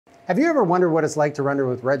Have you ever wondered what it's like to render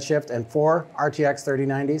with Redshift and 4 RTX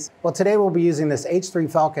 3090s? Well, today we'll be using this H3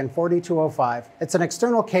 Falcon 4205. It's an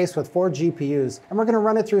external case with 4 GPUs, and we're going to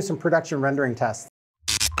run it through some production rendering tests.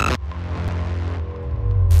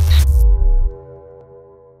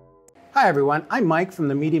 Hi everyone, I'm Mike from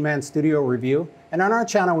the Media Man Studio Review, and on our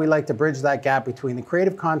channel we like to bridge that gap between the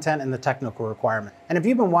creative content and the technical requirement. And if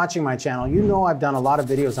you've been watching my channel, you know I've done a lot of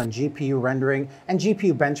videos on GPU rendering and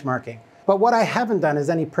GPU benchmarking. But what I haven't done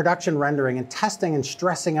is any production rendering and testing and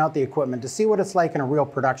stressing out the equipment to see what it's like in a real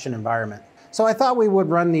production environment. So I thought we would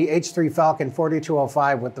run the H3 Falcon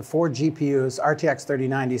 4205 with the 4 GPUs, RTX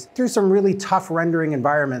 3090s, through some really tough rendering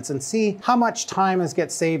environments and see how much time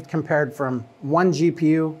gets saved compared from 1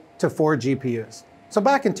 GPU to 4 GPUs. So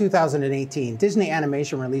back in 2018, Disney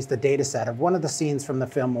Animation released a dataset of one of the scenes from the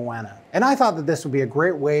film Moana. And I thought that this would be a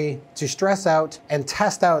great way to stress out and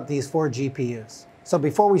test out these 4 GPUs. So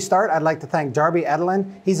before we start, I'd like to thank Darby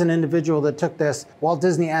Edelin. He's an individual that took this Walt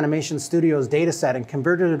Disney Animation Studios dataset and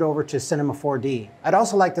converted it over to Cinema 4D. I'd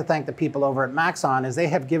also like to thank the people over at Maxon, as they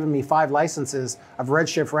have given me 5 licenses of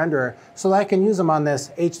Redshift renderer so that I can use them on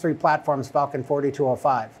this H3 platform's Falcon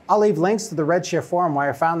 4205. I'll leave links to the Redshift forum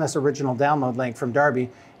where I found this original download link from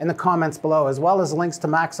Darby in the comments below, as well as links to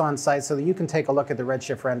Maxon's site so that you can take a look at the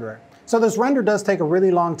Redshift renderer. So this render does take a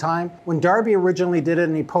really long time. When Darby originally did it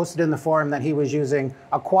and he posted in the forum that he was using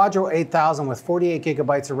a Quadro 8000 with 48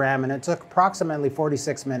 gigabytes of RAM, and it took approximately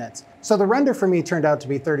 46 minutes. So the render for me turned out to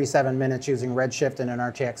be 37 minutes using Redshift and an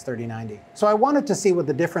RTX 3090. So I wanted to see what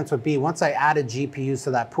the difference would be once I added GPUs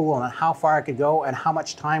to that pool and how far I could go and how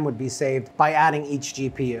much time would be saved by adding each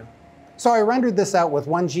GPU. So I rendered this out with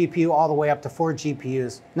 1 GPU all the way up to 4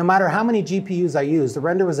 GPUs. No matter how many GPUs I used, the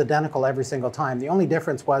render was identical every single time. The only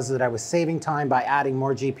difference was that I was saving time by adding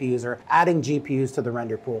more GPUs or adding GPUs to the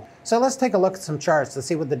render pool. So let's take a look at some charts to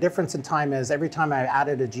see what the difference in time is every time I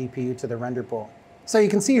added a GPU to the render pool. So you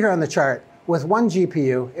can see here on the chart, with 1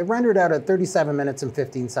 GPU, it rendered out at 37 minutes and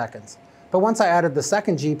 15 seconds. But once I added the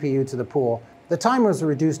second GPU to the pool, the time was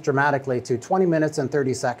reduced dramatically to 20 minutes and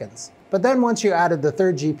 30 seconds. But then once you added the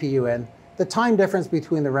third GPU in, the time difference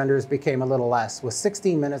between the renders became a little less, with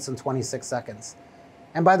 16 minutes and 26 seconds.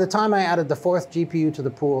 And by the time I added the fourth GPU to the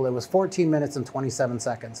pool, it was 14 minutes and 27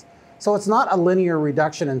 seconds. So it's not a linear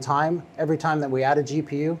reduction in time every time that we add a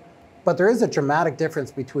GPU, but there is a dramatic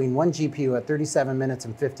difference between 1 GPU at 37 minutes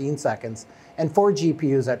and 15 seconds and 4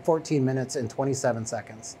 GPUs at 14 minutes and 27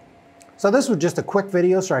 seconds. So this was just a quick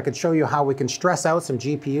video so I could show you how we can stress out some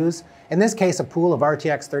GPUs, in this case a pool of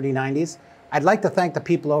RTX 3090s. I'd like to thank the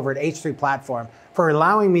people over at H3 Platform for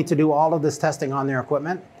allowing me to do all of this testing on their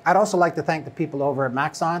equipment. I'd also like to thank the people over at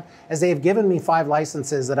Maxon, as they have given me 5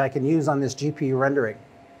 licenses that I can use on this GPU rendering.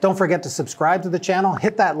 Don't forget to subscribe to the channel,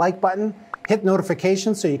 hit that like button, hit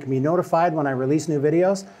notifications so you can be notified when I release new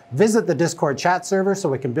videos. Visit the Discord chat server so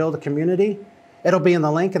we can build a community. It'll be in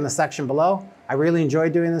the link in the section below. I really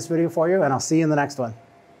enjoyed doing this video for you, and I'll see you in the next one.